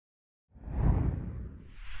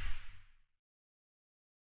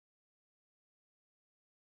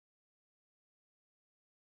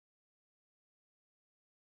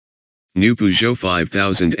New Peugeot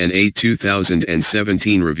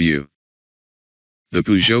 5008-2017 Review. The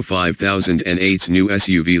Peugeot 5008's new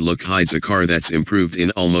SUV look hides a car that's improved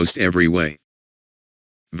in almost every way.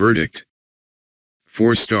 Verdict: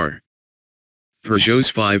 4-star. Peugeot's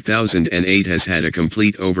 5008 has had a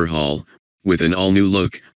complete overhaul, with an all-new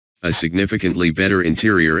look, a significantly better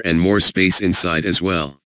interior and more space inside as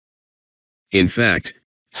well. In fact,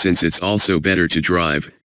 since it's also better to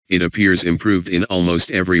drive, it appears improved in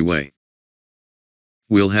almost every way.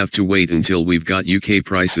 We'll have to wait until we've got UK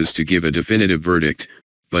prices to give a definitive verdict,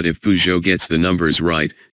 but if Peugeot gets the numbers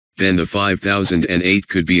right, then the 5008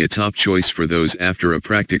 could be a top choice for those after a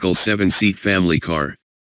practical 7-seat family car.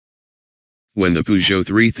 When the Peugeot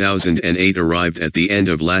 3008 arrived at the end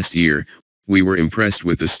of last year, we were impressed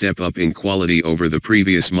with the step up in quality over the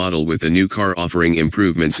previous model, with the new car offering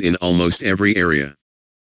improvements in almost every area.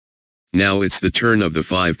 Now it's the turn of the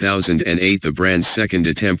 5008, the brand's second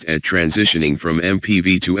attempt at transitioning from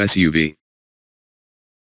MPV to SUV.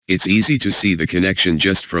 It's easy to see the connection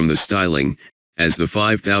just from the styling, as the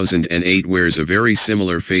 5008 wears a very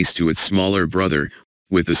similar face to its smaller brother,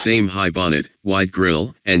 with the same high bonnet, wide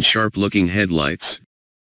grille, and sharp-looking headlights.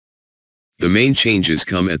 The main changes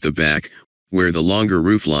come at the back, where the longer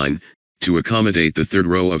roofline, to accommodate the third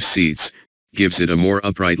row of seats, gives it a more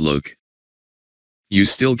upright look. You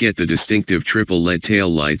still get the distinctive triple LED tail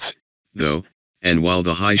lights, though, and while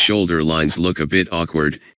the high shoulder lines look a bit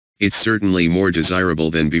awkward, it's certainly more desirable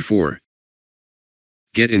than before.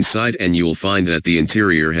 Get inside and you'll find that the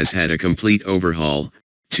interior has had a complete overhaul,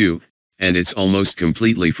 too, and it's almost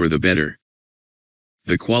completely for the better.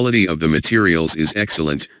 The quality of the materials is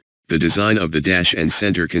excellent, the design of the dash and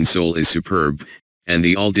center console is superb, and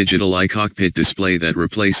the all-digital iCockpit display that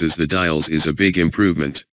replaces the dials is a big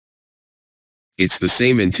improvement. It's the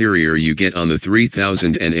same interior you get on the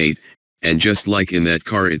 3008, and just like in that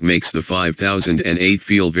car, it makes the 5008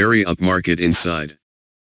 feel very upmarket inside.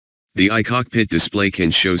 The iCockpit display can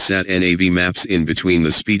show sat-nav maps in between the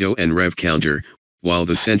speedo and rev counter, while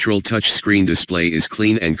the central touchscreen display is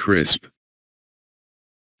clean and crisp.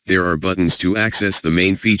 There are buttons to access the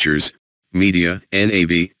main features, media,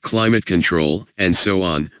 NAV, climate control, and so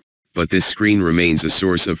on, but this screen remains a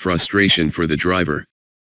source of frustration for the driver.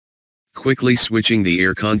 Quickly switching the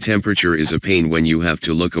aircon temperature is a pain when you have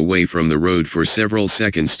to look away from the road for several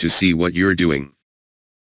seconds to see what you're doing.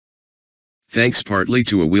 Thanks partly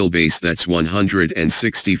to a wheelbase that's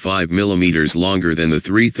 165 mm longer than the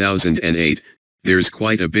 3008, there's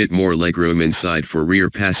quite a bit more legroom inside for rear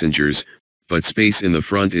passengers, but space in the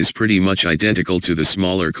front is pretty much identical to the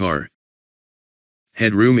smaller car.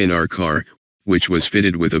 Headroom in our car, which was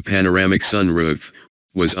fitted with a panoramic sunroof,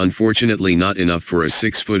 was unfortunately not enough for a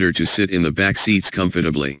 6-footer to sit in the back seats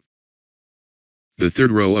comfortably. The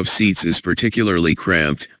third row of seats is particularly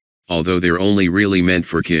cramped, although they're only really meant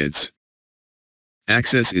for kids.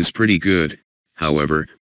 Access is pretty good, however,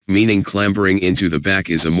 meaning clambering into the back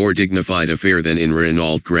is a more dignified affair than in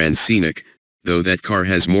Renault Grand Scenic, though that car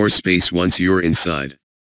has more space once you're inside.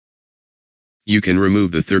 You can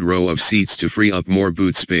remove the third row of seats to free up more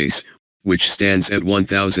boot space, which stands at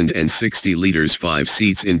 1,060 liters, 5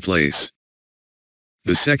 seats in place.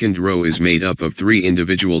 The second row is made up of 3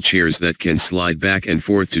 individual chairs that can slide back and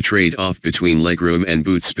forth to trade off between legroom and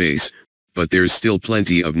boot space, but there's still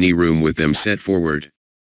plenty of knee room with them set forward.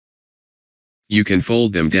 You can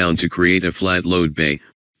fold them down to create a flat load bay,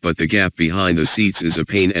 but the gap behind the seats is a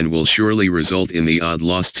pain and will surely result in the odd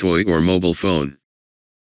lost toy or mobile phone.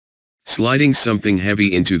 Sliding something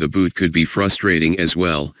heavy into the boot could be frustrating as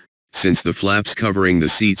well, since the flaps covering the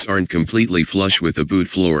seats aren't completely flush with the boot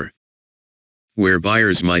floor. Where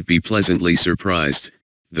buyers might be pleasantly surprised,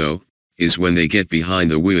 though, is when they get behind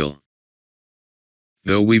the wheel.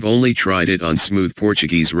 Though we've only tried it on smooth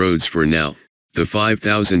Portuguese roads for now, the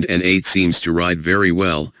 5008 seems to ride very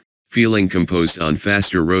well, feeling composed on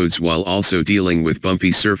faster roads while also dealing with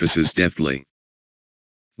bumpy surfaces deftly.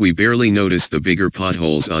 We barely notice the bigger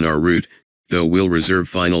potholes on our route, though we'll reserve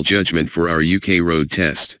final judgment for our UK road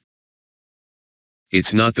test.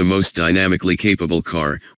 It's not the most dynamically capable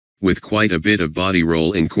car, with quite a bit of body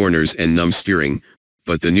roll in corners and numb steering,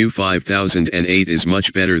 but the new 5008 is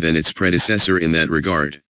much better than its predecessor in that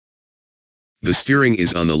regard. The steering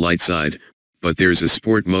is on the light side, but there's a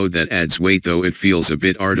sport mode that adds weight, though it feels a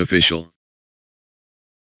bit artificial.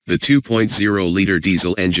 The 2.0-liter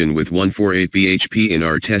diesel engine with 148 bhp in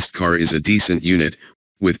our test car is a decent unit,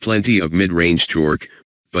 with plenty of mid-range torque,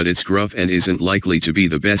 but it's gruff and isn't likely to be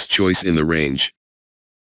the best choice in the range.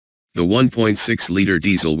 The 1.6-liter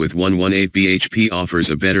diesel with 118 bhp offers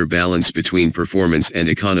a better balance between performance and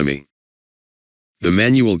economy. The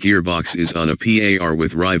manual gearbox is on a par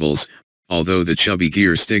with rivals, although the chubby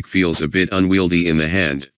gear stick feels a bit unwieldy in the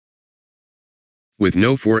hand. With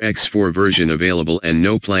no 4x4 version available and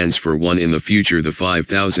no plans for one in the future, the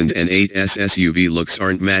 5008's SUV looks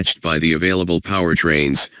aren't matched by the available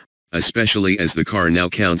powertrains, especially as the car now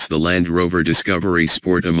counts the Land Rover Discovery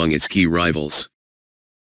Sport among its key rivals.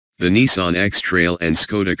 The Nissan X-Trail and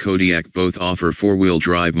Skoda Kodiaq both offer four-wheel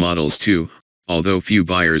drive models too, although few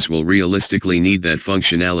buyers will realistically need that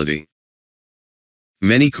functionality.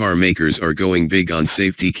 Many car makers are going big on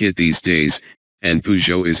safety kit these days, and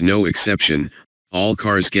Peugeot is no exception. All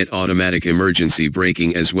cars get automatic emergency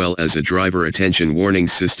braking as well as a driver attention warning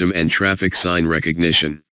system and traffic sign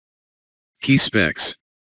recognition. Key specs.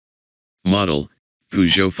 Model,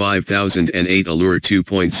 Peugeot 5008 Allure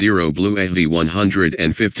 2.0 Blue EV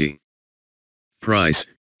 150. Price,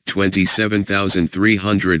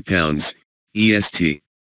 £27,300, EST.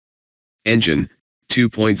 Engine,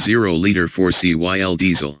 2.0-liter 4CYL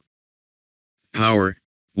diesel. Power,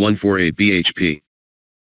 148 bhp.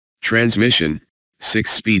 Transmission,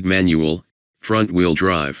 6-speed manual, front-wheel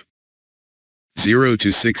drive. 0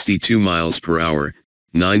 to 62 miles per hour,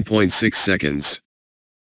 9.6 seconds.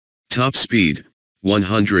 Top speed,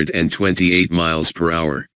 128 miles per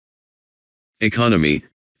hour. Economy,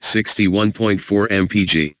 61.4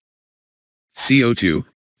 mpg. CO2,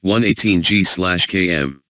 118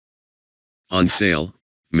 g/km. On sale,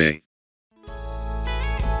 May.